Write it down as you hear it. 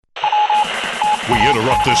We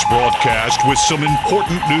interrupt this broadcast with some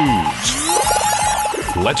important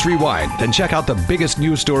news. Let's rewind and check out the biggest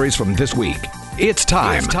news stories from this week. It's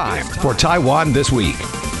time for Taiwan This Week.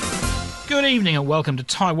 Good evening and welcome to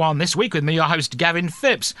Taiwan This Week with me, your host Gavin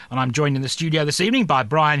Phipps. And I'm joined in the studio this evening by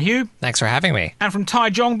Brian Hugh. Thanks for having me. And from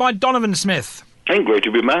Taichung by Donovan Smith. And great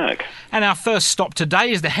to be back. And our first stop today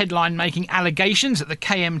is the headline-making allegations that the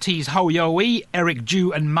KMT's Ho Yo-i, Eric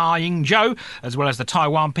Ju and Ma Ying-jeou, as well as the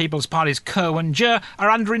Taiwan People's Party's Ko Wen-je, are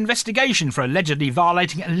under investigation for allegedly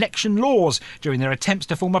violating election laws during their attempts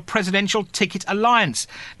to form a presidential ticket alliance.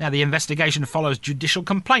 Now, the investigation follows judicial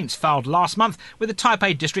complaints filed last month with the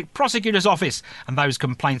Taipei District Prosecutor's Office, and those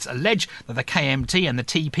complaints allege that the KMT and the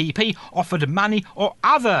TPP offered money or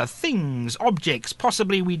other things, objects,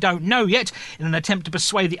 possibly we don't know yet, in an attempt to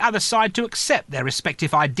persuade the other side to accept their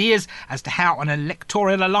respective ideas as to how an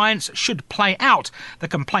electoral alliance should play out. The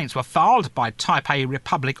complaints were filed by Taipei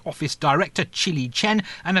Republic Office Director Chili Chen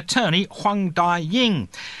and attorney Huang Dai-ying.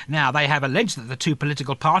 Now, they have alleged that the two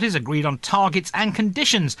political parties agreed on targets and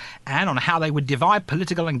conditions and on how they would divide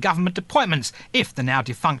political and government appointments if the now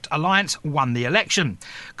defunct alliance won the election.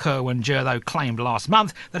 Ko Wen-je, though, claimed last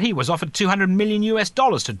month that he was offered $200 million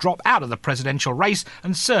to drop out of the presidential race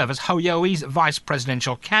and serve as Ho Yo-i's vice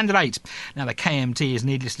presidential candidate. Now, the KMT is,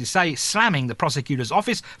 needless to say, slamming the prosecutor's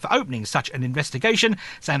office for opening such an investigation,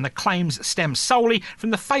 saying the claims stem solely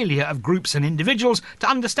from the failure of groups and individuals to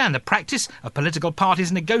understand the practice of political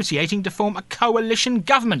parties negotiating to form a coalition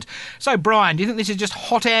government. So, Brian, do you think this is just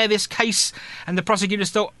hot air, this case, and the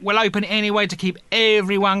prosecutors thought, we'll open it anyway to keep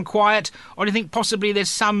everyone quiet, or do you think possibly there's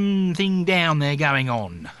something down there going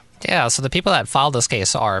on? Yeah, so the people that filed this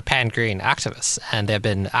case are pan-green activists, and they've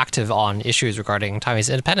been active on issues regarding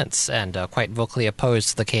Taiwanese independence and quite vocally opposed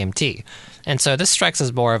to the KMT. And so this strikes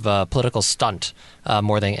as more of a political stunt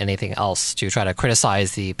more than anything else to try to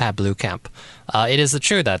criticize the Pat Blue camp. It is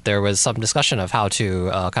true that there was some discussion of how to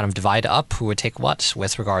kind of divide up who would take what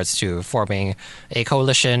with regards to forming a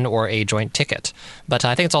coalition or a joint ticket. But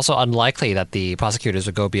I think it's also unlikely that the prosecutors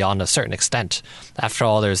would go beyond a certain extent. After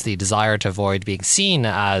all, there's the desire to avoid being seen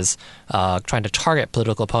as trying to target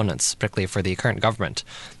political opponents, particularly for the current government.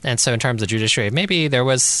 And so in terms of judiciary, maybe there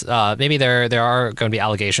are going to be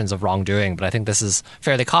allegations of wrongdoing, but I think this is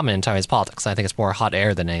fairly common in Taiwanese politics. I think it's more hot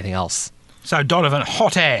air than anything else. So, Donovan,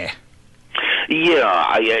 hot air. Yeah,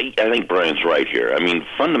 I think Brian's right here. I mean,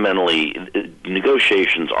 fundamentally,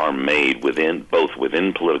 negotiations are made both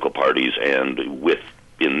within political parties and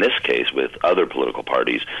in this case, with other political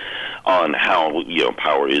parties on how,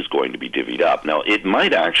 power is going to be divvied up. Now, it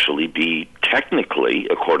might actually be technically,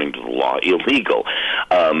 according to the law, illegal.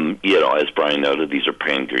 As Brian noted, these are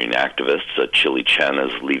pan-green activists. Chili Chen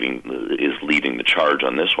is leading the charge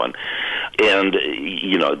on this one. And,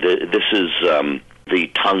 this is the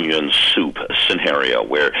Tangyuan soup scenario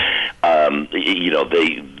where,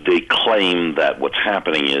 they claim that what's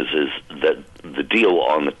happening is that the deal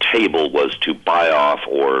on the table was to buy off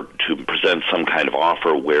or to present some kind of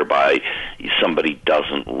offer whereby somebody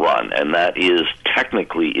doesn't run, and that is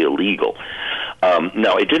technically illegal.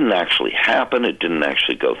 Now, it didn't actually happen. It didn't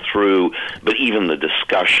actually go through, but even the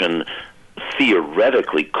discussion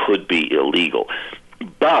theoretically could be illegal.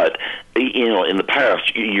 But in the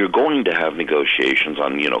past, you're going to have negotiations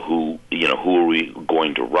on who are we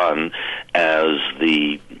going to run as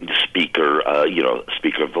the speaker,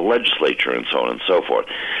 speaker of the legislature, and so on and so forth.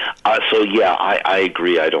 I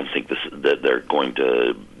agree. I don't think that they're going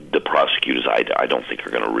to, the prosecutors. I don't think are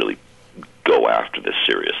going to really go after this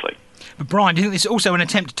seriously. But Brian, do you think this is also an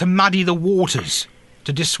attempt to muddy the waters,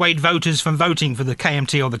 to dissuade voters from voting for the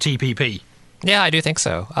KMT or the TPP? Yeah, I do think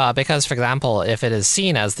so. Because, for example, if it is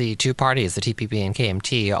seen as the two parties, the TPP and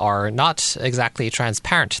KMT, are not exactly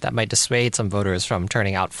transparent, that might dissuade some voters from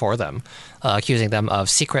turning out for them, accusing them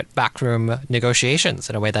of secret backroom negotiations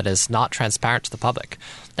in a way that is not transparent to the public.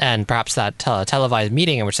 And perhaps that televised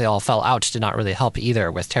meeting in which they all fell out did not really help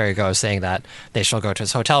either, with Terry Goh saying that they shall go to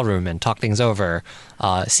his hotel room and talk things over,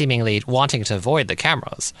 seemingly wanting to avoid the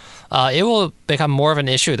cameras. It will become more of an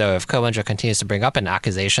issue, though, if Ko Wen-je continues to bring up an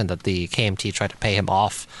accusation that the KMT tried to pay him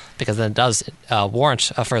off, because then it does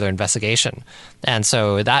warrant a further investigation. And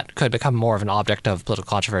so that could become more of an object of political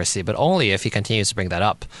controversy, but only if he continues to bring that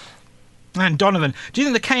up. And Donovan, do you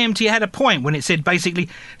think the KMT had a point when it said basically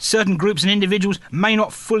certain groups and individuals may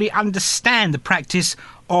not fully understand the practice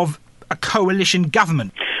of a coalition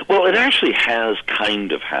government? Well, it actually has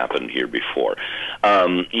kind of happened here before.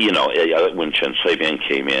 When Chen Shui-bian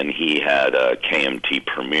came in, he had a KMT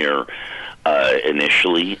premier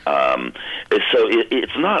initially. So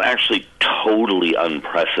it's not actually totally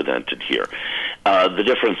unprecedented here. The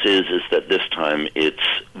difference is that this time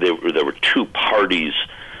there were two parties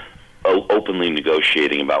openly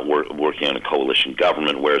negotiating about working on a coalition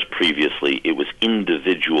government, whereas previously it was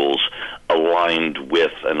individuals aligned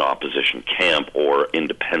with an opposition camp or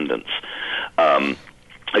independents.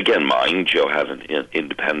 Again, Ma Ying-jeou has an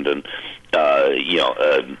independent,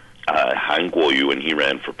 Han Kuo-yu, when he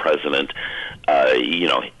ran for president,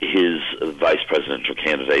 his vice presidential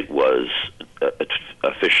candidate was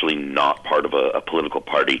officially not part of a political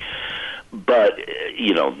party. But,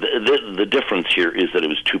 the difference here is that it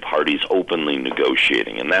was two parties openly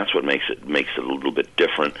negotiating, and that's what makes it a little bit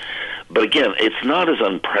different. But again, it's not as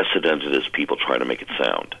unprecedented as people try to make it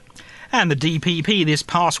sound. And the DPP this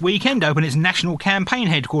past weekend opened its national campaign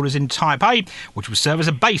headquarters in Taipei, which will serve as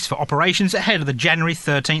a base for operations ahead of the January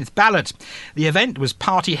 13th ballot. The event was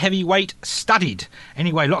party heavyweight studied.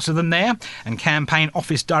 Anyway, lots of them there. And campaign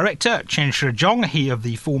office director Chen Shizhong, he of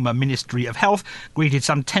the former Ministry of Health, greeted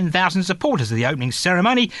some 10,000 supporters at the opening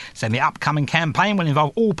ceremony, saying the upcoming campaign will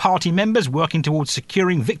involve all party members working towards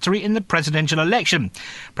securing victory in the presidential election.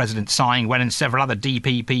 President Tsai Ing-wen and several other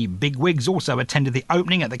DPP bigwigs also attended the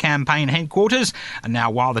opening at the campaign headquarters. And now,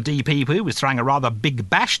 while the DPP was throwing a rather big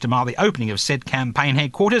bash to mark the opening of said campaign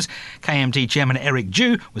headquarters, KMT chairman Eric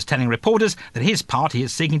Zhu was telling reporters that his party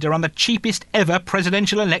is seeking to run the cheapest ever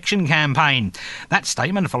presidential election campaign. That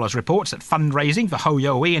statement follows reports that fundraising for Hou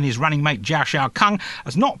Yu-ih and his running mate Zhao Xiaokang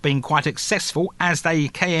has not been quite successful as the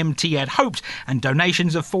KMT had hoped, and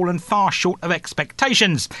donations have fallen far short of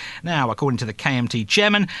expectations. Now, according to the KMT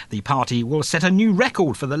chairman, the party will set a new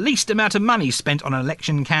record for the least amount of money spent on an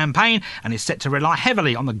election campaign and is set to rely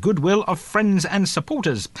heavily on the goodwill of friends and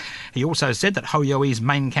supporters. He also said that Hou Yu-ih's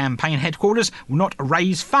main campaign headquarters will not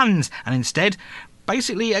raise funds and instead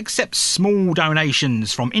basically accept small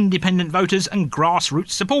donations from independent voters and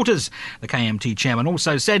grassroots supporters. The KMT chairman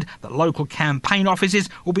also said that local campaign offices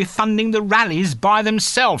will be funding the rallies by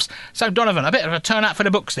themselves. So, Donovan, a bit of a turnout for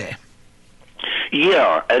the books there.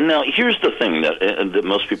 Yeah, and now here's the thing that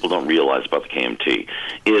most people don't realize about the KMT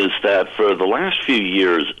is that for the last few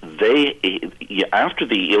years, after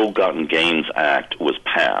the Ill-Gotten Gains Act was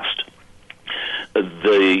passed,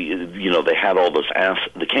 they had all those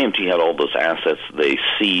the KMT had all those assets they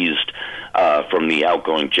seized from the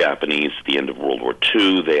outgoing Japanese at the end of World War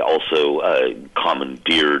II. They also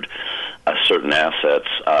commandeered certain assets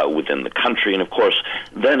within the country, and of course,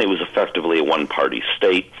 then it was effectively a one-party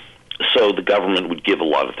state. So the government would give a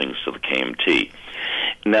lot of things to the KMT.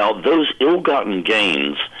 Now, those ill-gotten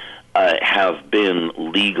gains have been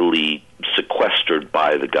legally sequestered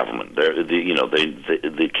by the government.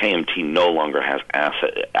 The KMT no longer has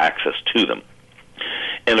access to them.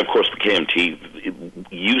 And, of course, the KMT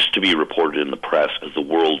used to be reported in the press as the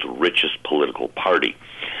world's richest political party.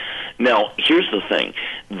 Now, here's the thing.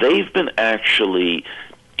 They've been actually,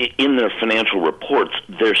 in their financial reports,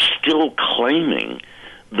 they're still claiming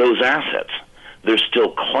those assets. They're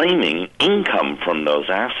still claiming income from those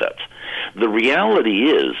assets. The reality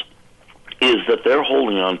is that they're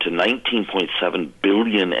holding on to 19.7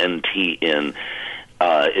 billion NT in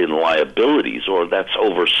liabilities, or that's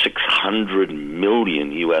over 600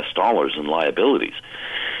 million US dollars in liabilities.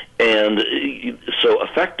 And so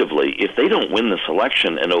effectively, if they don't win this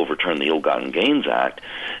election and overturn the Ill-Gotten Gains Act,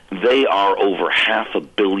 they are over $500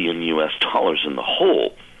 million US dollars in the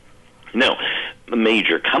hole. Now,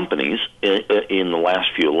 major companies in the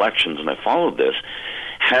last few elections, and I followed this,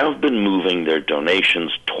 have been moving their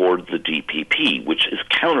donations toward the DPP, which is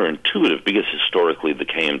counterintuitive because historically the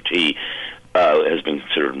KMT has been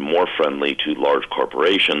considered more friendly to large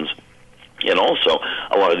corporations. And also,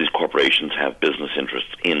 a lot of these corporations have business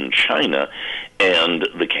interests in China, and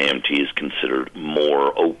the KMT is considered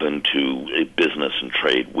more open to business and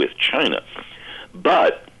trade with China.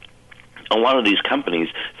 But a lot of these companies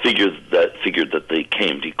figured that the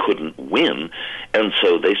KMT couldn't win, and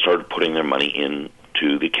so they started putting their money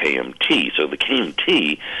into the KMT. So the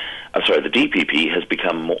the DPP has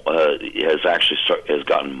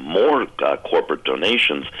gotten more corporate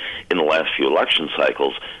donations in the last few election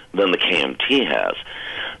cycles than the KMT has.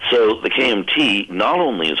 So the KMT not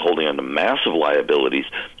only is holding on to massive liabilities,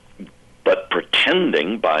 but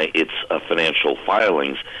pretending by its financial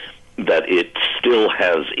filings that it still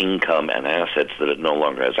has income and assets that it no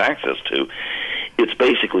longer has access to. It's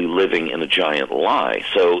basically living in a giant lie.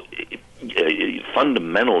 So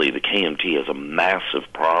fundamentally, the KMT has a massive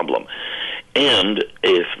problem. And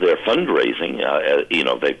if their fundraising,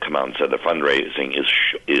 they've come out and said their fundraising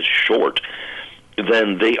is short,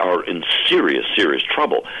 then they are in serious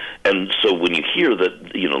trouble. And so when you hear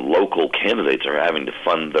that local candidates are having to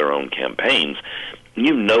fund their own campaigns,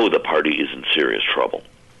 the party is in serious trouble.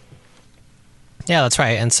 Yeah, that's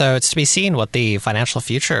right. And so it's to be seen what the financial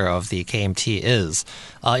future of the KMT is.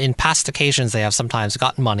 In past occasions, they have sometimes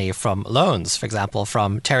gotten money from loans, for example,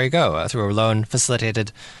 from Terry Goh through a loan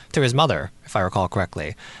facilitated through his mother, if I recall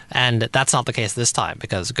correctly. And that's not the case this time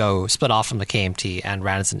because Goh split off from the KMT and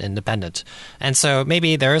ran as an independent. And so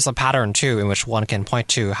maybe there is a pattern, too, in which one can point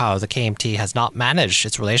to how the KMT has not managed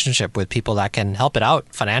its relationship with people that can help it out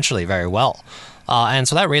financially very well. And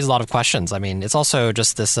so that raises a lot of questions. I mean, it's also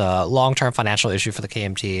just this long-term financial issue for the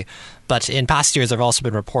KMT. But in past years, there have also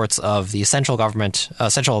been reports of the central government,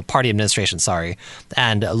 central party administration,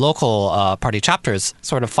 and local party chapters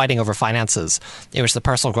sort of fighting over finances, in which the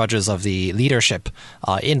personal grudges of the leadership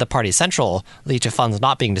in the party central lead to funds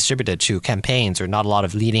not being distributed to campaigns or not a lot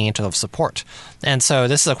of leading into of support. And so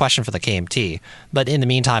this is a question for the KMT. But in the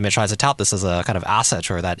meantime, it tries to tout this as a kind of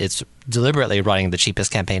asset or that it's deliberately running the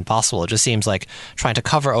cheapest campaign possible. It just seems like trying to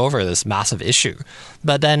cover over this massive issue.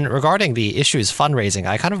 But then regarding the issue's fundraising,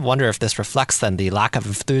 I kind of wonder if this reflects then the lack of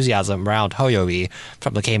enthusiasm around Hoyoe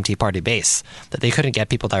from the KMT party base, that they couldn't get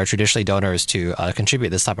people that are traditionally donors to contribute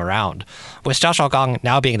this time around. With Zhao Shaogang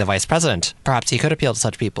now being the vice president, perhaps he could appeal to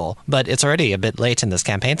such people, but it's already a bit late in this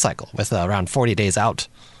campaign cycle, with around 40 days out.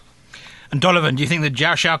 And Donovan, do you think that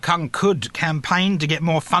Zhao Shaogang could campaign to get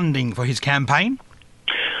more funding for his campaign?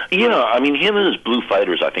 Yeah, I mean, him and his Blue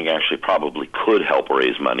Fighters, I think, actually probably could help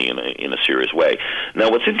raise money in a serious way. Now,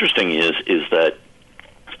 what's interesting is that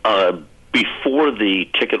before the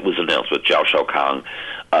ticket was announced with Zhao Shaogang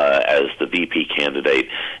as the VP candidate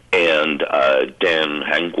and Dan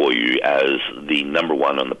Hangguoyu as the number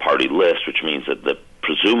one on the party list, which means that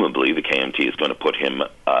presumably the KMT is going to put him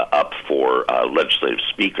up for legislative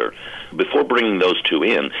speaker. Before bringing those two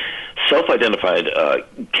in, self-identified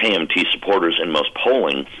KMT supporters in most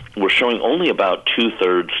polling were showing only about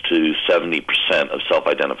 2/3 to 70% of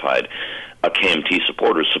self-identified KMT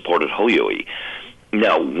supporters supported Hoyoe.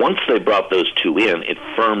 Now, once they brought those two in, it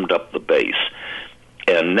firmed up the base.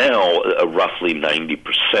 And now, roughly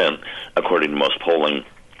 90%, according to most polling,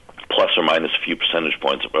 plus or minus a few percentage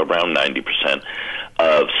points, around 90%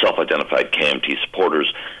 of self-identified KMT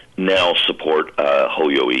supporters now support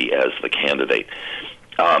Hoyoe as the candidate.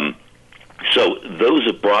 So those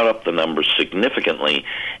have brought up the numbers significantly,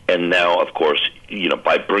 and now, of course,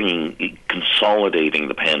 by consolidating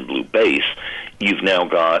the pan-blue base, you've now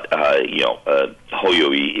got,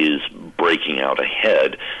 Hoyoe is breaking out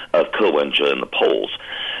ahead of Ko Wen-je in the polls.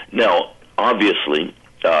 Now, obviously,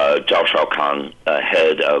 Zhao Shaogang,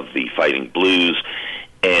 head of the Fighting Blues,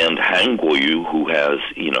 and Han Guoyu, who has,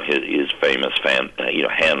 his famous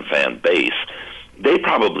Han fan base, they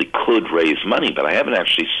probably could raise money, but I haven't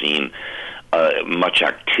actually seen much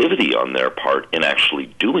activity on their part in actually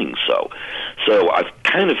doing so. So I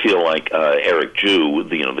kind of feel like Eric Ju,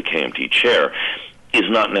 the KMT chair, is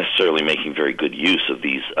not necessarily making very good use of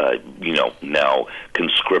these, now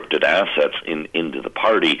conscripted assets into the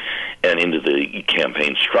party and into the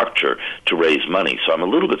campaign structure to raise money. So I'm a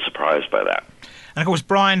little bit surprised by that. And of course,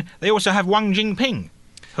 Brian, they also have Wang Jinping,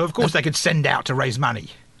 who of course they could send out to raise money.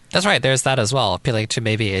 That's right. There's that as well, appealing to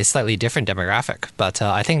maybe a slightly different demographic. But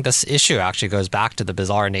I think this issue actually goes back to the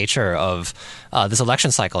bizarre nature of this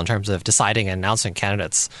election cycle in terms of deciding and announcing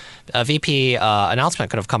candidates. A VP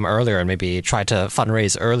announcement could have come earlier and maybe tried to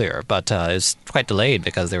fundraise earlier, but it was quite delayed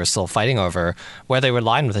because they were still fighting over where they would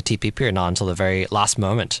align with the TPP or not until the very last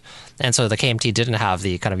moment. And so the KMT didn't have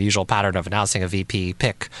the kind of usual pattern of announcing a VP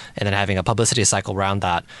pick and then having a publicity cycle around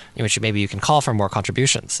that in which maybe you can call for more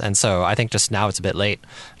contributions. And so I think just now it's a bit late.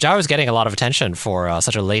 Zhao is getting a lot of attention for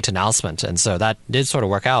such a late announcement, and so that did sort of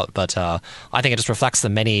work out. But I think it just reflects the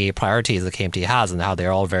many priorities the KMT has and how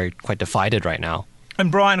they're all quite divided right now.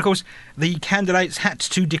 And Brian, of course, the candidates had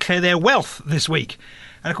to declare their wealth this week.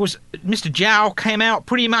 And of course, Mr. Zhao came out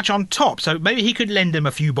pretty much on top, so maybe he could lend them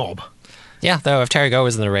a few bob. Yeah, though if Terry Goh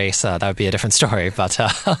was in the race, that would be a different story. But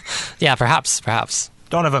yeah, perhaps.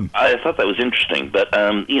 Donovan. I thought that was interesting, but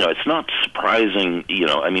it's not surprising.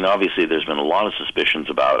 Obviously, there's been a lot of suspicions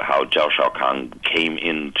about how Zhao Shaogang came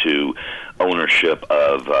into ownership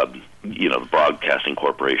of, the Broadcasting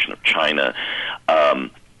Corporation of China,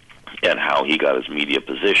 and how he got his media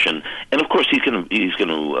position. And of course, he's going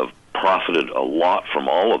to have profited a lot from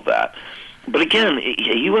all of that. But again,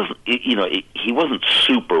 he wasn't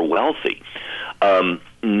super wealthy.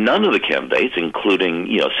 None of the candidates, including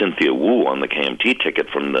Cynthia Wu on the KMT ticket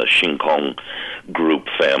from the Shinkong group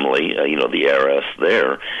family, the heiress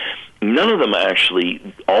there, none of them actually.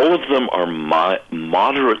 All of them are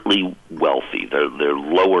moderately wealthy. They're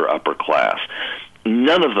lower upper class.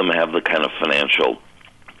 None of them have the kind of financial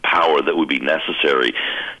power that would be necessary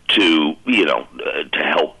to, to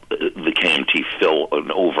help the KMT fill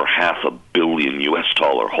an over $500 million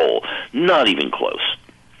hole. Not even close.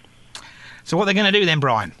 So what are they going to do then,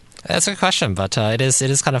 Brian? That's a good question, but it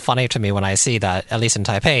is kind of funny to me when I see that, at least in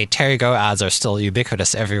Taipei, Terry Go ads are still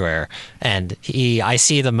ubiquitous everywhere, and I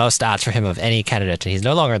see the most ads for him of any candidate, and he's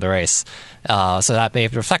no longer in the race. So that may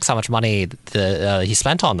reflect how much money he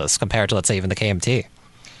spent on this compared to, let's say, even the KMT. Do you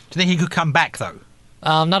think he could come back, though?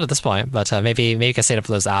 Not at this point, but maybe you can save up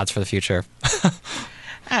for those ads for the future.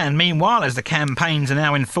 And meanwhile, as the campaigns are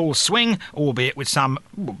now in full swing, albeit with some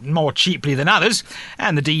more cheaply than others,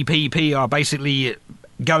 and the DPP are basically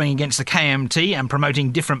going against the KMT and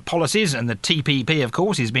promoting different policies, and the TPP, of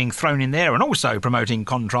course, is being thrown in there and also promoting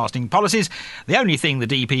contrasting policies. The only thing the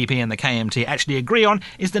DPP and the KMT actually agree on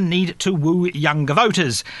is the need to woo younger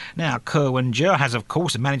voters. Now, Kerwen-je has, of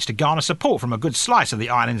course, managed to garner support from a good slice of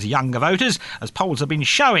the island's younger voters, as polls have been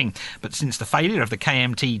showing. But since the failure of the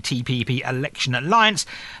KMT-TPP election alliance,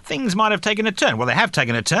 things might have taken a turn. Well, they have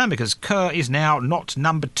taken a turn, because Kerr is now not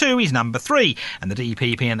number 2, he's number 3, and the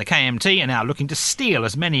DPP and the KMT are now looking to steal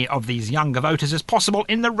as many of these younger voters as possible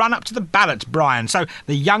in the run-up to the ballot, Brian. So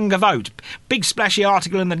the younger vote. Big splashy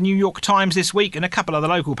article in the New York Times this week, and a couple of the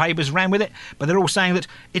local papers ran with it, but they're all saying that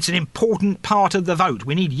it's an important part of the vote.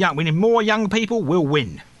 We need more young people, we'll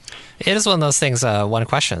win. It is one of those things one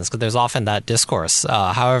questions, because there's often that discourse.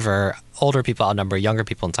 However, older people outnumber younger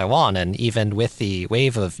people in Taiwan, and even with the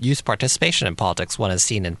wave of youth participation in politics one has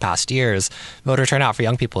seen in past years, voter turnout for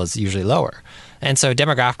young people is usually lower. And so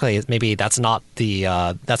demographically, maybe that's not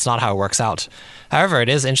how it works out. However, it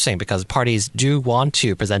is interesting because parties do want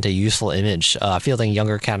to present a useful image, fielding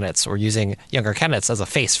younger candidates or using younger candidates as a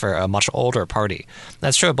face for a much older party.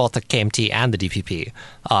 That's true of both the KMT and the DPP,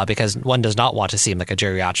 because one does not want to seem like a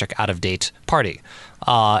geriatric, out-of-date party.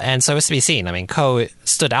 And so it's to be seen. I mean, Ko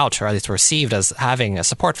stood out, or at least received as having a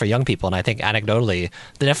support for young people, and I think anecdotally,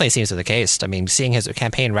 that definitely seems to be the case. I mean, seeing his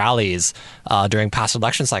campaign rallies during past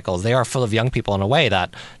election cycles, they are full of young people in a way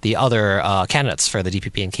that the other candidates for the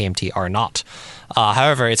DPP and KMT are not.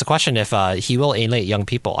 However, it's a question if he will alienate young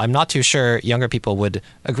people. I'm not too sure younger people would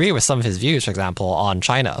agree with some of his views, for example, on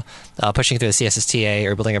China, pushing through the CSSTA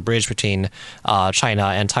or building a bridge between China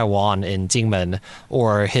and Taiwan in Jingmen,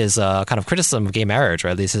 or his kind of criticism of gay marriage, or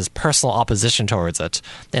at least his personal opposition towards it,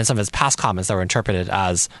 and some of his past comments that were interpreted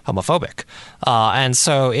as homophobic. And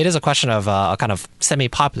so it is a question of a kind of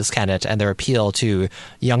semi-populist candidate and their appeal to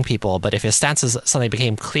young people. But if his stances suddenly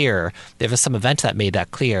became clear, if there's some event that made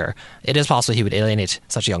that clear, it is possible he would alienate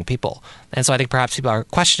such young people. And so I think perhaps people are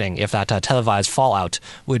questioning if that televised fallout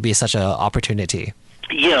would be such an opportunity.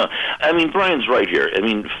 Yeah, I mean, Brian's right here. I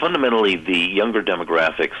mean, fundamentally, the younger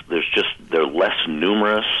demographics, they're less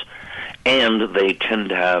numerous, and they tend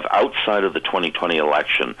to have, outside of the 2020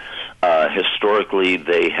 election, historically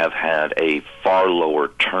they have had a far lower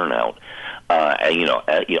turnout,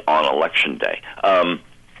 on election day.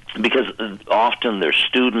 Because often they're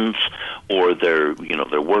students, or they're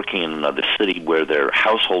working in another city where their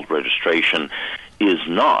household registration is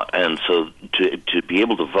not, and so to be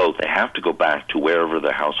able to vote, they have to go back to wherever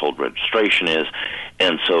their household registration is,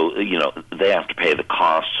 and so they have to pay the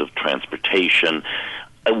costs of transportation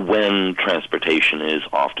when transportation is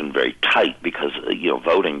often very tight because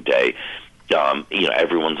voting day,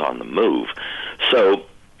 everyone's on the move. So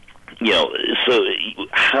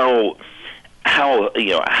how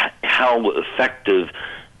effective,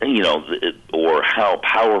 or how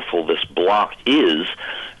powerful this bloc is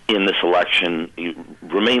in this election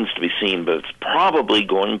remains to be seen, but it's probably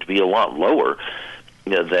going to be a lot lower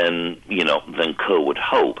than Ko would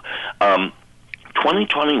hope.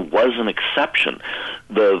 2020 was an exception.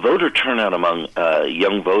 The voter turnout among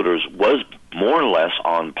young voters was more or less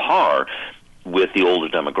on par with the older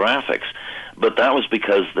demographics, but that was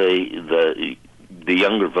because the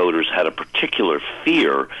younger voters had a particular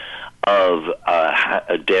fear of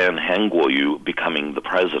Dan Hangguoyu becoming the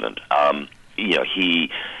president.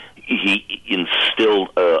 He instilled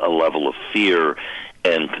a level of fear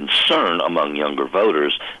and concern among younger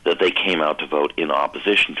voters that they came out to vote in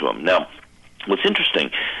opposition to him. Now, what's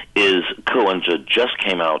interesting is Kerwen-je just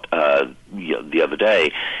came out the other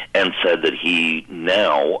day and said that he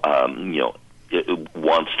now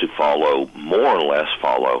wants to more or less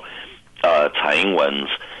follow Tsai Ing-wen's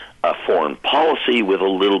foreign policy with a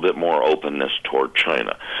little bit more openness toward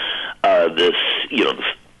China.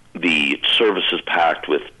 The services pact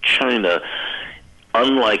with China,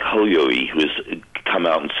 unlike Hou Yu-ih, who has come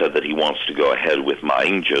out and said that he wants to go ahead with Ma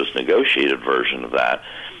Ying-jeou's negotiated version of that,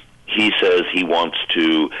 he says he wants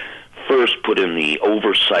to first put in the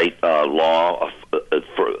oversight law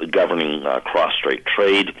for governing cross-strait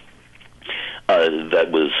trade that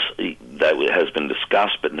has been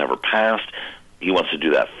discussed but never passed. He wants to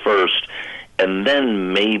do that first, and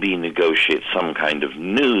then maybe negotiate some kind of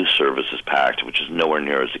new services pact, which is nowhere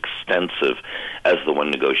near as extensive as the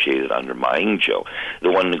one negotiated under Ma Ying-jeou.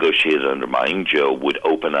 The one negotiated under Ma Ying-jeou would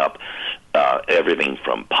open up everything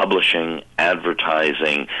from publishing,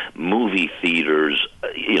 advertising, movie theaters.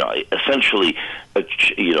 Essentially, the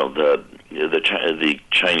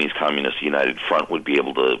Chinese Communist United Front would be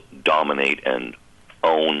able to dominate and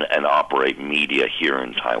own and operate media here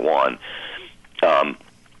in Taiwan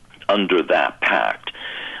under that pact.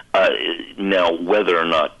 Now, whether or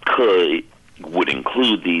not would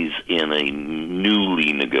include these in a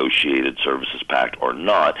newly negotiated services pact or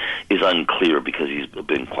not is unclear, because he's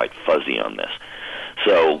been quite fuzzy on this.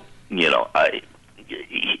 So, the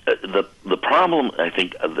problem I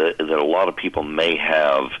think that a lot of people may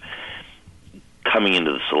have coming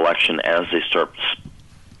into this election, as they start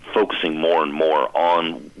focusing more and more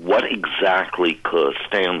on what exactly KE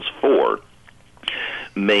stands for,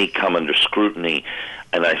 may come under scrutiny,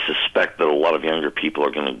 and I suspect that a lot of younger people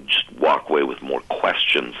are going to just walk away with more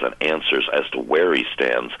questions than answers as to where he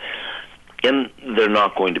stands, and they're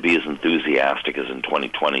not going to be as enthusiastic as in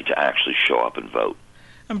 2020 to actually show up and vote.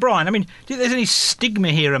 And Brian, do you think there's any stigma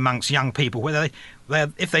here amongst young people, whether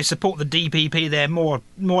if they support the DPP, they're more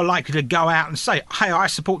likely to go out and say, hey, I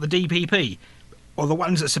support the DPP, or the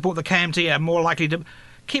ones that support the KMT are more likely to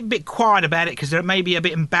keep a bit quiet about it because they're maybe a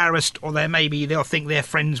bit embarrassed, or they'll think their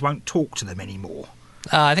friends won't talk to them anymore?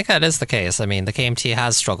 I think that is the case. The KMT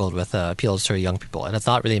has struggled with appeals to young people, and it's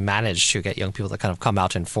not really managed to get young people to kind of come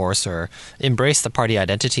out in force or embrace the party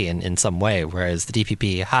identity in some way, whereas the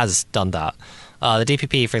DPP has done that. The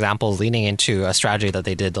DPP, for example, is leaning into a strategy that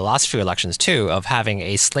they did the last few elections too, of having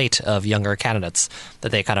a slate of younger candidates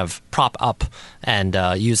that they kind of prop up and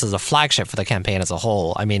use as a flagship for the campaign as a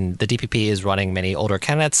whole. The DPP is running many older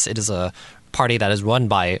candidates. It is a party that is run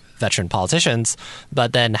by veteran politicians,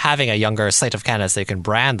 but then having a younger slate of candidates they can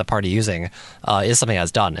brand the party using is something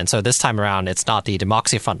that's done. And so this time around, it's not the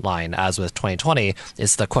Democracy Frontline as with 2020,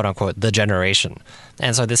 it's the quote-unquote the generation.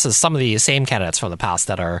 And so this is some of the same candidates from the past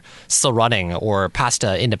that are still running, or past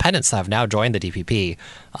independents that have now joined the DPP,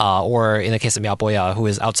 or in the case of Miao Boya, who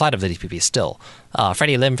is outside of the DPP still.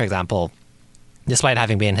 Freddie Lim, for example, despite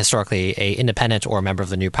having been historically an independent or a member of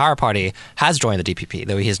the New Power Party, has joined the DPP,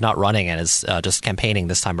 though he is not running and is just campaigning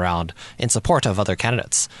this time around in support of other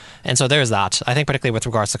candidates. And so there's that. I think particularly with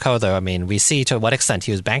regards to KE, though, we see to what extent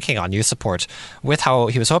he was banking on youth support, with how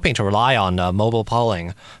he was hoping to rely on mobile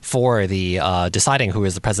polling for the deciding who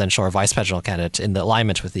is the presidential or vice presidential candidate in the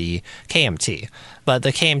alignment with the KMT. But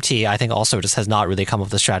the KMT, I think, also just has not really come up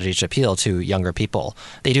with a strategy to appeal to younger people.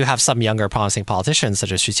 They do have some younger promising politicians,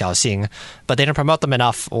 such as Xu Xiaoxing, but they don't promote them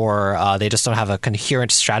enough, or they just don't have a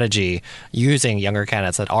coherent strategy using younger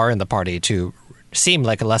candidates that are in the party to seem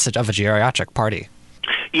like less of a geriatric party.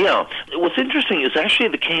 Yeah. What's interesting is actually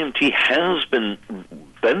the KMT has been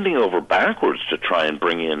bending over backwards to try and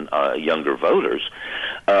bring in younger voters.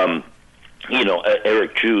 Eric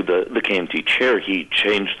Zhu, the KMT chair, he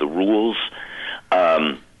changed the rules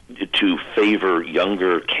to favor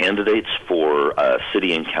younger candidates for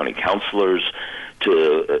city and county councilors,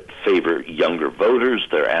 to favor younger voters.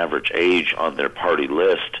 Their average age on their party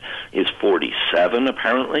list is 47,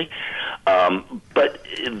 apparently. But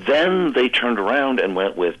then they turned around and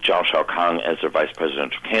went with Zhao Shaokang as their vice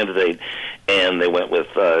presidential candidate, and they went with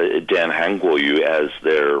Dan Hanguoyu as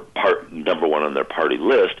their number one on their party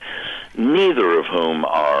list, neither of whom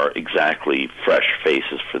are exactly fresh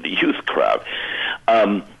faces for the youth crowd.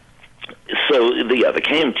 So the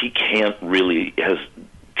KMT has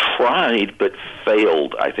tried but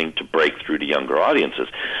failed, I think, to break through to younger audiences.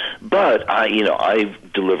 But I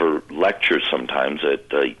deliver lectures sometimes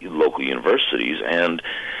at local universities, and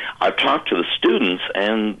I've talked to the students,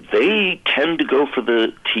 and they tend to go for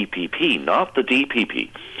the TPP, not the DPP.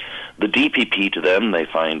 The DPP to them they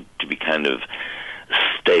find to be kind of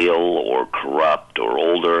stale or corrupt or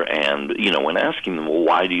older, and when asking them, well,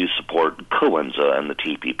 why do you support Kewenza and the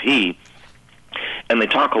TPP? And they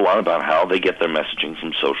talk a lot about how they get their messaging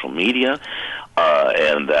from social media,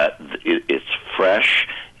 and that it's fresh,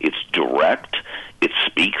 it's direct, it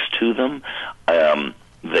speaks to them.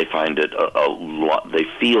 They find it a lot. They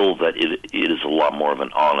feel that it is a lot more of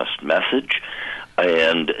an honest message,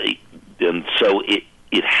 and so it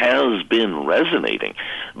has been resonating.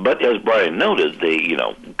 But as Brian noted,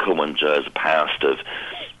 Kewenza has a past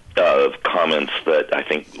of comments that I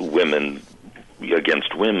think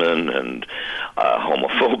against women and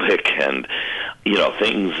homophobic, and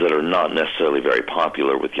things that are not necessarily very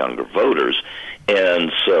popular with younger voters.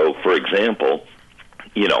 And so, for example,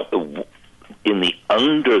 in the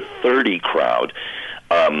under 30 crowd,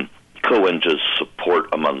 Cohen's support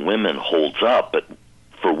among women holds up, but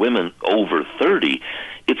for women over 30,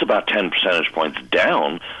 it's about 10 percentage points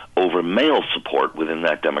down over male support within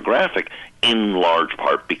that demographic, in large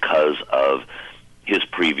part because of his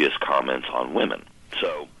previous comments on women.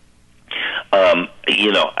 So,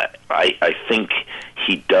 I think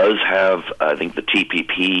he does have, I think the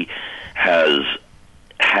TPP has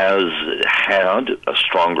had a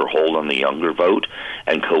stronger hold on the younger vote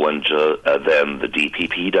and Cohen than the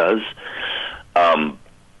DPP does.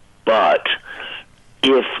 But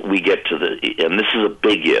if we get to and this is a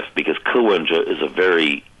big if, because Cohen is a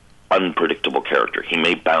very unpredictable character. He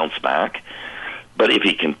may bounce back, but if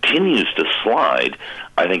he continues to slide,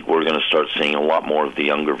 I think we're going to start seeing a lot more of the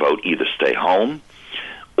younger vote either stay home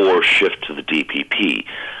or shift to the DPP.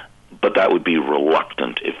 But that would be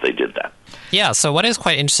reluctant if they did that. Yeah, so what is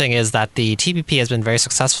quite interesting is that the TPP has been very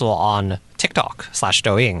successful on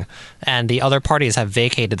TikTok/Douyin, and the other parties have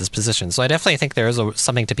vacated this position. So I definitely think there is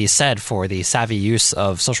something to be said for the savvy use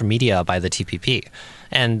of social media by the TPP.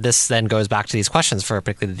 And this then goes back to these questions for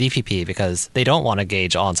particularly the DPP, because they don't want to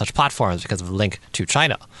engage on such platforms because of the link to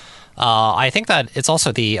China. I think that it's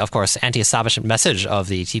also the, of course, anti-establishment message of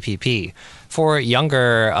the TPP. For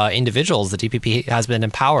younger individuals, the DPP has been in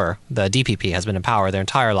power their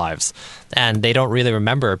entire lives, and they don't really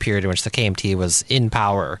remember a period in which the KMT was in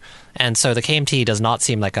power. And so the KMT does not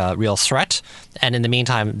seem like a real threat, and in the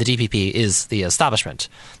meantime, the DPP is the establishment.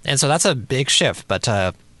 And so that's a big shift, but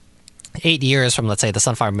 8 years from, let's say, the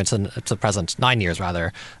Sunflower Movement to the present, 9 years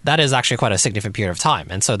rather, that is actually quite a significant period of time.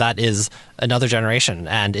 And so that is another generation.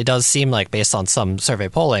 And it does seem like, based on some survey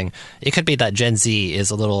polling, it could be that Gen Z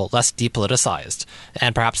is a little less depoliticized.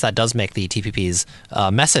 And perhaps that does make the TPP's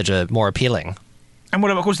message more appealing. And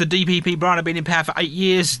what about, of course, the DPP, Brian, have been in power for 8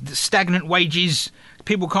 years, stagnant wages,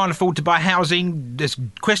 people can't afford to buy housing, there's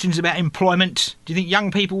questions about employment. Do you think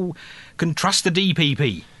young people can trust the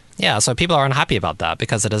DPP? Yeah, so people are unhappy about that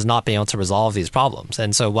because it has not been able to resolve these problems.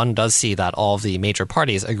 And so one does see that all of the major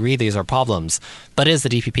parties agree these are problems, but it is the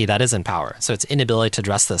DPP that is in power. So its inability to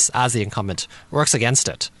address this as the incumbent works against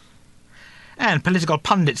it. And political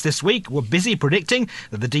pundits this week were busy predicting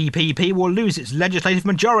that the DPP will lose its legislative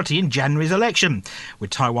majority in January's election,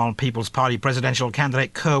 with Taiwan People's Party presidential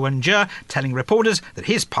candidate Ko Wen-je telling reporters that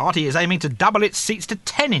his party is aiming to double its seats to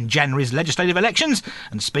 10 in January's legislative elections.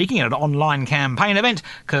 And speaking at an online campaign event,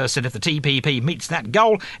 Kerr said if the TPP meets that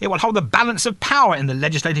goal, it will hold the balance of power in the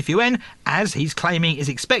legislative UN, as he's claiming is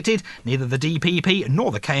expected. Neither the DPP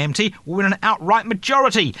nor the KMT will win an outright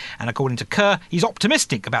majority. And according to Kerr, he's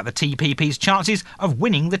optimistic about the TPP's chances of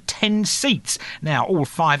winning the 10 seats. Now, all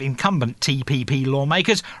 5 incumbent TPP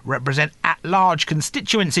lawmakers represent at-large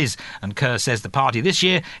constituencies, and Kerr says the party this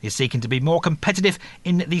year is seeking to be more competitive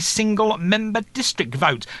in the single-member district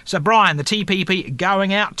vote. So, Brian, the TPP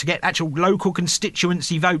going out to get actual local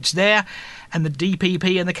constituency votes there, and the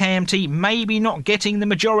DPP and the KMT maybe not getting the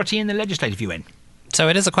majority in the legislative UN. So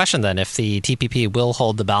it is a question then if the TPP will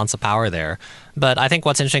hold the balance of power there. But I think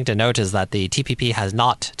what's interesting to note is that the TPP has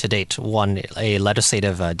not to date won a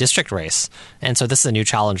legislative district race. And so this is a new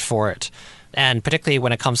challenge for it. And particularly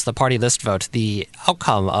when it comes to the party list vote, the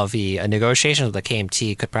outcome of the negotiations with the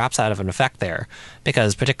KMT could perhaps have an effect there.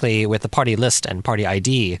 Because particularly with the party list and party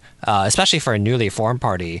ID, especially for a newly formed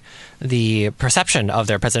party, the perception of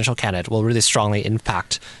their presidential candidate will really strongly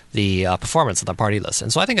impact the performance of the party list.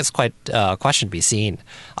 And so I think it's quite a question to be seen.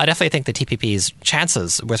 I definitely think the TPP's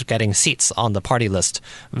chances with getting seats on the party list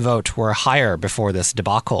vote were higher before this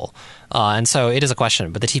debacle. And so it is a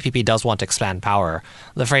question, but the TPP does want to expand power.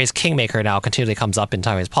 The phrase kingmaker now continually comes up in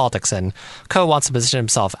Taiwanese politics, and Ko wants to position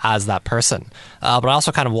himself as that person. But I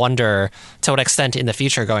also kind of wonder to what extent in the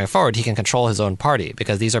future going forward he can control his own party,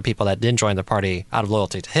 because these are people that didn't join the party out of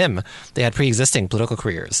loyalty to him. They had pre-existing political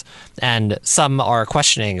careers. And some are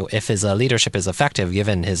questioning if his leadership is effective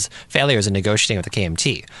given his failures in negotiating with the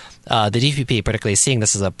KMT. The DPP, particularly seeing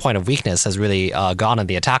this as a point of weakness, has really gone on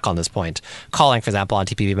the attack on this point, calling, for example, on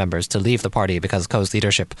TPP members to leave the party because Ko's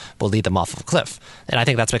leadership will lead them off of a cliff. And I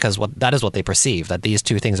think that's because that is what they perceive, that these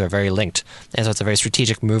two things are very linked. And so it's a very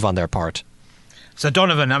strategic move on their part. So,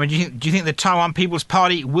 Donovan, I mean, do you think the Taiwan People's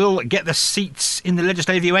Party will get the seats in the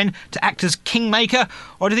Legislative UN to act as kingmaker?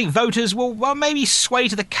 Or do you think voters will maybe sway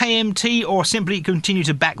to the KMT or simply continue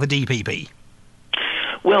to back the DPP?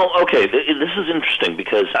 Well, okay, this is interesting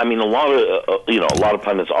because I mean, a lot of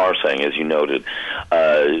pundits are saying, as you noted,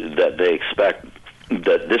 that they expect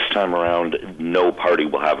that this time around no party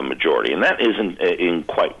will have a majority, and that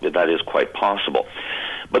is quite possible.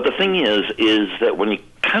 But the thing is that when you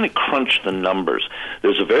kind of crunch the numbers,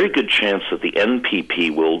 there's a very good chance that the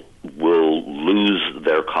NPP will lose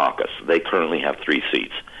their caucus. They currently have 3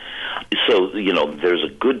 seats. So, there's a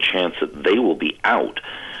good chance that they will be out.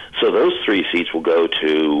 So those 3 seats will go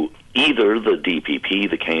to either the DPP,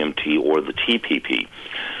 the KMT, or the TPP.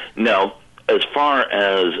 Now, as far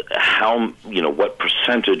as what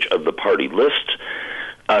percentage of the party list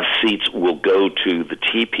seats will go to the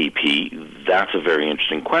TPP, that's a very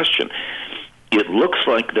interesting question. It looks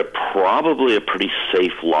like they're probably a pretty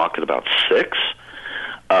safe lock at about 5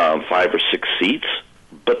 or 6 seats,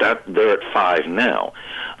 but they're at 5 now.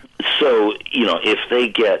 So, if they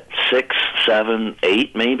get 6, 7,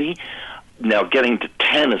 8 maybe, now getting to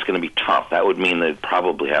 10 is going to be tough. That would mean they'd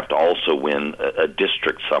probably have to also win a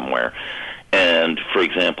district somewhere. And, for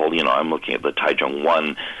example, I'm looking at the Taichung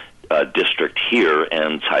 1 district here,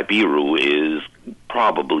 and Taibiru is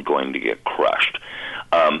probably going to get crushed.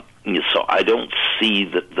 So I don't see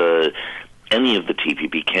that any of the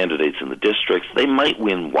TPP candidates in the districts, they might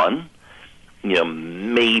win 1,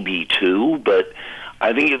 maybe 2, but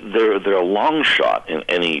I think they're a long shot in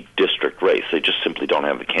any district race. They just simply don't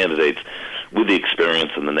have the candidates with the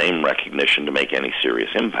experience and the name recognition to make any serious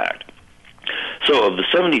impact. So of the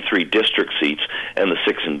 73 district seats and the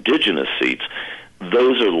 6 indigenous seats,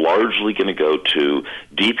 those are largely going to go to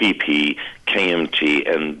DPP,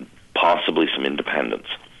 KMT, and possibly some independents.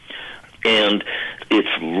 And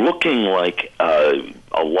it's looking like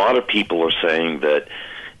a lot of people are saying that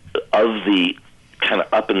of the kind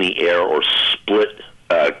of up in the air or split,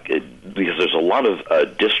 because there's a lot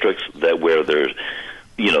of districts where there's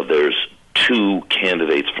 2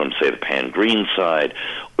 candidates from, say, the Pan-Green side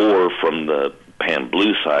or from the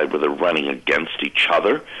Pan-Blue side where they're running against each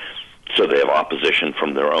other. So they have opposition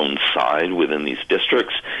from their own side within these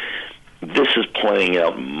districts. This is playing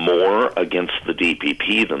out more against the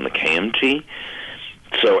DPP than the KMT.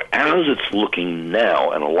 So as it's looking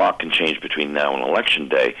now, and a lot can change between now and Election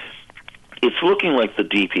Day, it's looking like the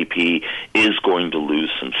DPP is going to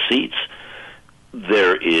lose some seats.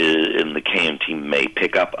 And the KMT may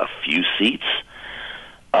pick up a few seats.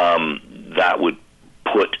 That would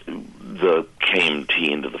put the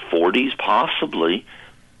KMT into the 40s, possibly.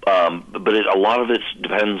 But a lot of it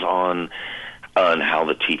depends on how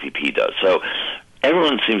the TPP does. So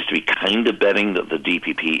everyone seems to be kind of betting that the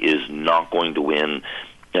DPP is not going to win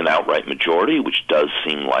an outright majority, which does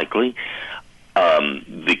seem likely.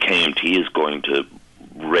 The KMT is going to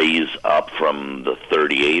raise up from the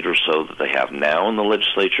 38 or so that they have now in the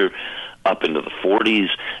legislature up into the 40s,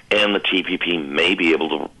 and the TPP may be able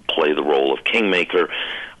to play the role of kingmaker.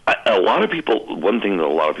 One thing that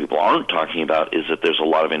a lot of people aren't talking about is that there's a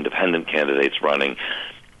lot of independent candidates running,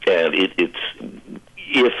 and it's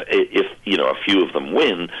if a few of them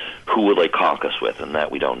win, who will they caucus with, and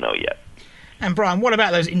that we don't know yet. And Brian, what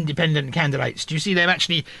about those independent candidates? Do you see them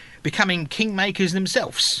actually becoming kingmakers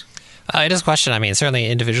themselves? It is a question. I mean, certainly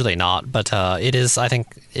individually not, but it is. I think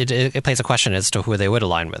it plays a question as to who they would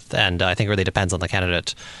align with, and I think it really depends on the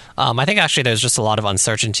candidate. I think actually there's just a lot of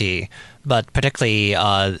uncertainty, but particularly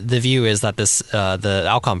the view is that the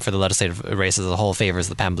outcome for the legislative race as a whole favors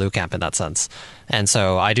the Pan-Blue camp in that sense, and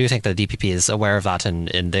so I do think the DPP is aware of that, and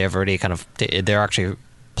they have already they're actually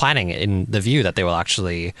planning in the view that they will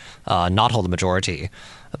actually not hold a majority,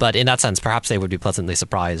 but in that sense, perhaps they would be pleasantly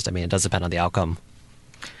surprised. I mean, it does depend on the outcome.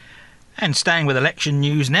 And staying with election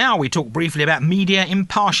news now, we talked briefly about media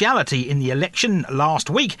impartiality in the election last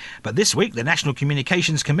week. But this week, the National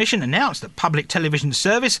Communications Commission announced that Public Television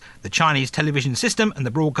Service, the Chinese television system and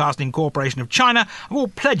the Broadcasting Corporation of China have all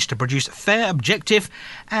pledged to produce fair, objective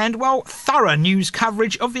and, thorough news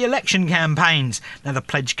coverage of the election campaigns. Now, the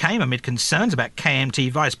pledge came amid concerns about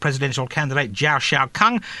KMT vice presidential candidate Zhao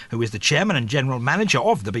Xiaokang, who is the chairman and general manager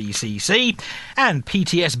of the BCC, and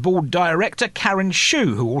PTS board director Karen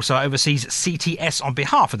Shu, who also oversees CTS on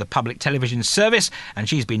behalf of the Public Television Service, and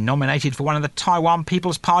she's been nominated for one of the Taiwan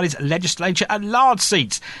People's Party's legislature at large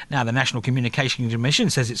seats. Now, the National Communications Commission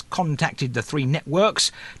says it's contacted the 3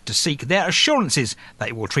 networks to seek their assurances that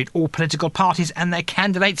it will treat all political parties and their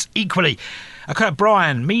candidates equally. Okay,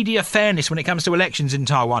 Brian, media fairness when it comes to elections in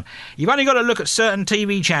Taiwan. You've only got to look at certain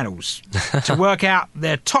TV channels to work out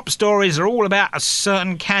their top stories are all about a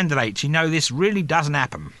certain candidate. You know, this really doesn't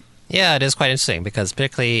happen. Yeah, it is quite interesting because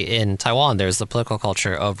particularly in Taiwan, there's the political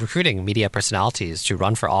culture of recruiting media personalities to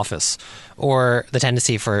run for office, or the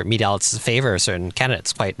tendency for media outlets to favor certain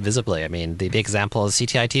candidates quite visibly. I mean, the big example is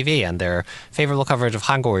CTI TV and their favorable coverage of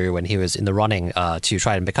Han Kuo-yu when he was in the running to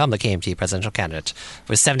try and become the KMT presidential candidate,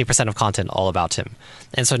 with 70% of content all about him.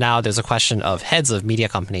 And so now there's a question of heads of media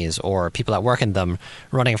companies or people that work in them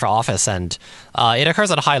running for office, and it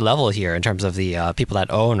occurs at a high level here in terms of the people that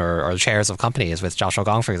own or chairs of companies, with Zhao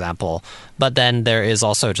Shougong, for example. But then there is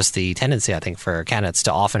also just the tendency, I think, for candidates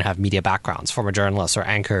to often have media backgrounds, former journalists or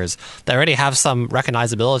anchors that already have some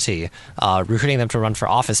recognizability. Recruiting them to run for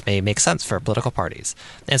office may make sense for political parties.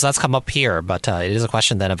 And so that's come up here, but it is a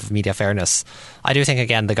question then of media fairness. I do think,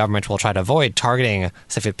 again, the government will try to avoid targeting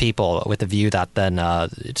specific people with the view that then,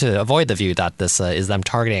 to avoid the view that this is them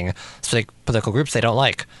targeting specific political groups they don't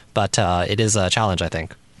like. But it is a challenge, I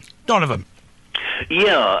think. Donovan.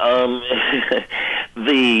 Yeah,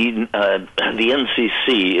 the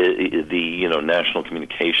NCC, the National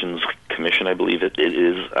Communications Commission, I believe it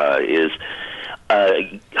is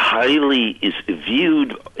highly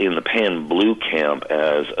viewed in the pan-blue camp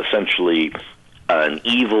as essentially an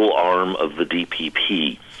evil arm of the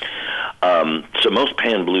DPP. So most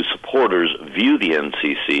pan-blue supporters view the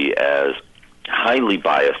NCC as highly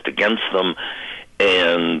biased against them,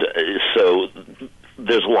 and so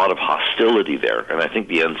there's a lot of hostility there, and I think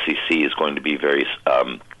the NCC is going to be very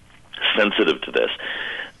sensitive to this.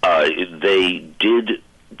 They did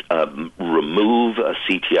remove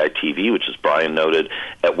CTI TV, which, as Brian noted,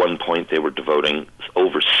 at one point they were devoting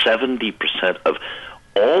over 70% of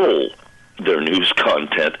all their news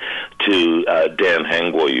content to Dan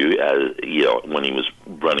Hangguoyu, when he was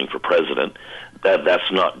running for president.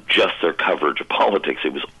 That's not just their coverage of politics;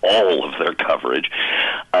 it was all of their coverage.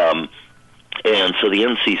 And so the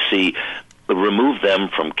NCC removed them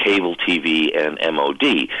from cable TV and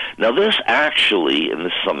MOD. Now this actually, and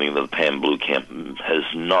this is something that the Pan-Blue camp has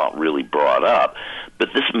not really brought up, but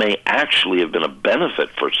this may actually have been a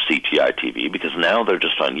benefit for CTI TV, because now they're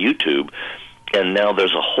just on YouTube, and now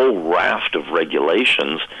there's a whole raft of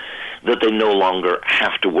regulations that they no longer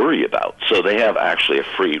have to worry about. So they have actually a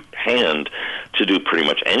free hand to do pretty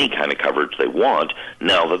much any kind of coverage they want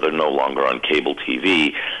now that they're no longer on cable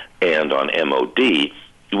TV and on MOD,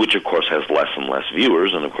 which of course has less and less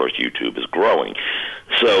viewers, and of course YouTube is growing.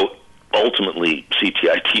 So ultimately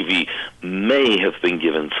CTI TV may have been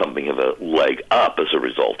given something of a leg up as a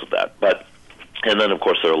result of that. And then of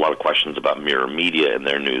course there are a lot of questions about Mirror Media and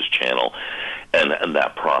their news channel and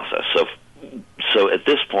that process. So at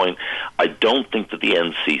this point, I don't think that the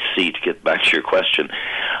NCC, to get back to your question,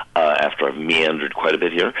 after I've meandered quite a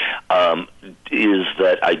bit here, is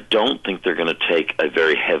that I don't think they're going to take a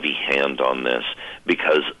very heavy hand on this,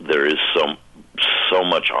 because there is so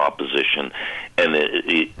much opposition, and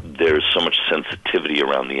there's so much sensitivity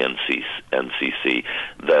around the NCC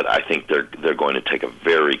that I think they're going to take a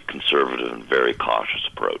very conservative and very cautious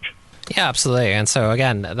approach. Yeah, absolutely. And so,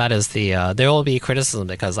 again, that is there will be criticism,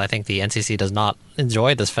 because I think the NCC does not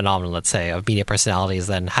enjoy this phenomenon, let's say, of media personalities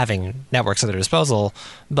then having networks at their disposal,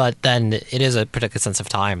 but then it is a particular sense of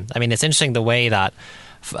time. I mean, it's interesting the way that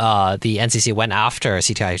the NCC went after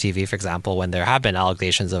CTI TV, for example, when there have been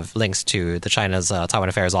allegations of links to the China's Taiwan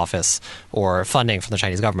Affairs Office or funding from the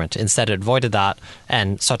Chinese government. Instead, it avoided that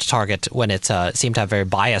and sought to target when it seemed to have very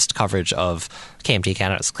biased coverage of KMT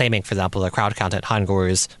candidates, claiming, for example, the crowd count at Han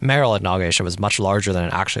Kuo-yu's mayoral inauguration was much larger than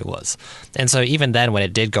it actually was. And so even then, when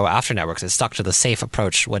it did go after networks, it stuck to the safe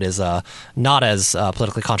approach, what is not as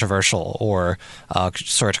politically controversial or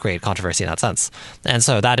sort of create controversy in that sense. And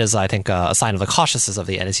so that is, I think, a sign of the cautiousness of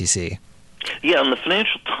the NCC. Yeah, in the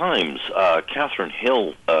Financial Times, Catherine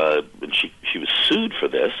Hill, she was sued for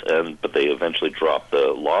this, but they eventually dropped the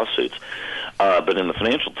lawsuits. But in the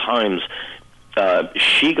Financial Times,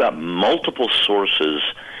 she got multiple sources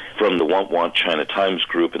from the Want China Times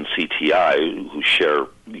Group and CTI, who share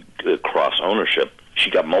cross-ownership. She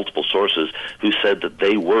got multiple sources who said that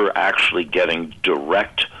they were actually getting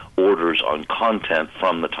direct orders on content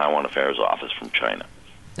from the Taiwan Affairs Office from China.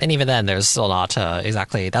 And even then, there's still not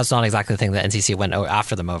that's not exactly the thing that NCC went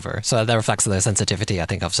after them over. So that reflects the sensitivity, I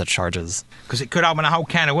think, of such charges. Because it could open a whole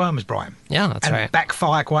can of worms, Brian. Yeah, that's right. And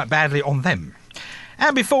backfire quite badly on them.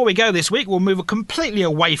 And before we go this week, we'll move completely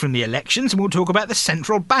away from the elections and we'll talk about the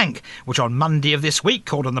central bank, which on Monday of this week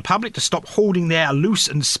called on the public to stop hoarding their loose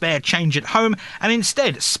and spare change at home and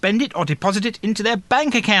instead spend it or deposit it into their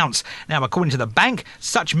bank accounts. Now, according to the bank,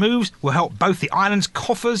 such moves will help both the island's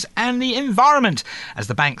coffers and the environment. As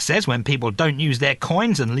the bank says, when people don't use their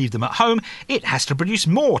coins and leave them at home, it has to produce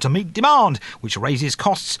more to meet demand, which raises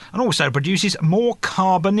costs and also produces more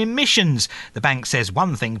carbon emissions. The bank says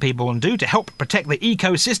one thing people can do to help protect the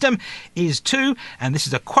ecosystem is to, and this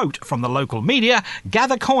is a quote from the local media,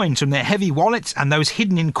 gather coins from their heavy wallets and those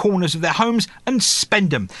hidden in corners of their homes and spend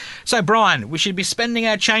them. So, Brian, we should be spending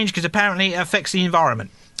our change because apparently it affects the environment.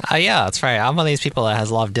 Yeah, that's right. I'm one of these people that has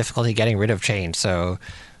a lot of difficulty getting rid of change, so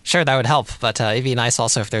sure, that would help, but it'd be nice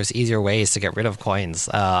also if there's easier ways to get rid of coins.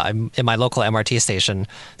 In my local MRT station,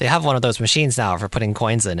 they have one of those machines now for putting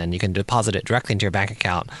coins in, and you can deposit it directly into your bank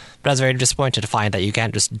account. But I was very disappointed to find that you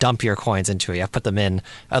can't just dump your coins into it. You have to put them in,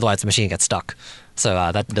 otherwise the machine gets stuck. So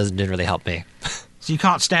that didn't really help me. So you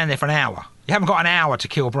can't stand there for an hour? You haven't got an hour to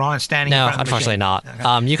kill, Brian, standing in front of the unfortunately not.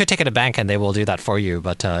 Okay. You could take it to a bank and they will do that for you,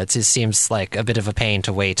 but it just seems like a bit of a pain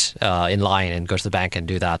to wait in line and go to the bank and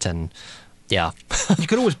do that, and yeah. You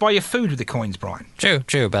could always buy your food with the coins, Brian.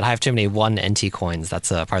 True, but I have too many 1 NT coins. That's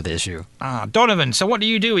part of the issue. Donovan, so what do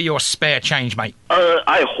you do with your spare change, mate?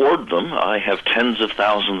 I hoard them. I have tens of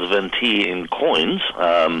thousands of NT in coins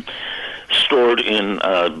stored in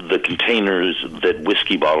the containers that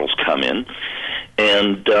whiskey bottles come in.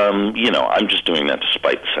 And, I'm just doing that to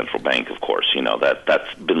spite the central bank, of course.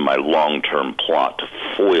 That's been my long-term plot to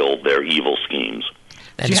foil their evil schemes.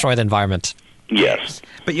 And destroy the environment. Yes.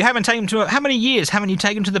 But you haven't taken to... How many years haven't you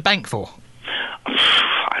taken to the bank for?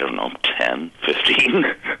 I don't know, 10, 15.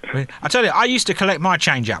 I tell you, I used to collect my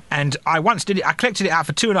change up, and I once did it. I collected it out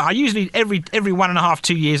for 2.5. I usually, every 1.5,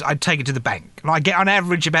 2 years, I'd take it to the bank. And I get on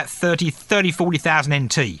average about 40,000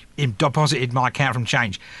 NT deposited in my account from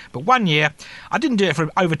change. But one year, I didn't do it for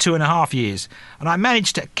over 2.5 years. And I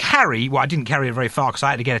managed to carry, well, I didn't carry it very far because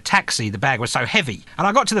I had to get a taxi. The bag was so heavy. And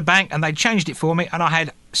I got to the bank and they changed it for me, and I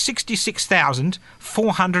had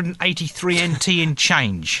 66,483 NT in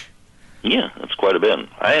change. Yeah, that's quite a bit.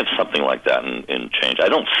 I have something like that in change. I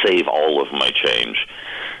don't save all of my change,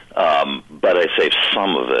 but I save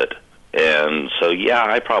some of it. And so, yeah,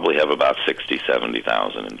 I probably have about 70,000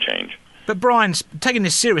 in change. But Brian, taking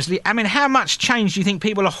this seriously, I mean, how much change do you think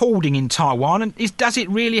people are hoarding in Taiwan? And does it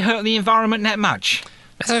really hurt the environment that much?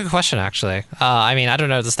 That's a good question, actually. I don't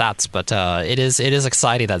know the stats, but it is a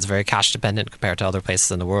society that's very cash dependent compared to other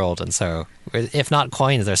places in the world. And so, if not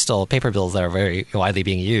coins, there's still paper bills that are very widely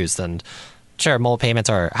being used. And sure, more payments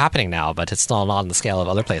are happening now, but it's still not on the scale of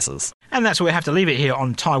other places. And that's where we have to leave it here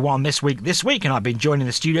on Taiwan This Week. And I've been joined in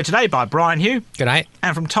the studio today by Brian Hugh. Good night.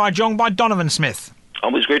 And from Taichung by Donovan Smith.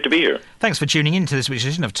 Always great to be here. Thanks for tuning in to this week's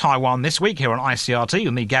edition of Taiwan This Week here on ICRT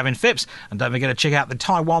with me, Gavin Phipps. And don't forget to check out the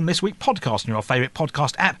Taiwan This Week podcast on your favourite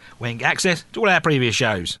podcast app where you can get access to all our previous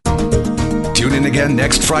shows. Tune in again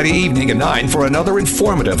next Friday evening at 9 for another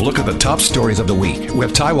informative look at the top stories of the week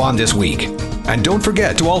with Taiwan This Week. And don't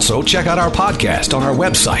forget to also check out our podcast on our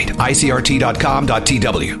website,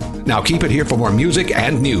 icrt.com.tw. Now keep it here for more music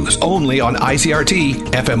and news only on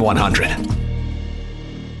ICRT FM 100.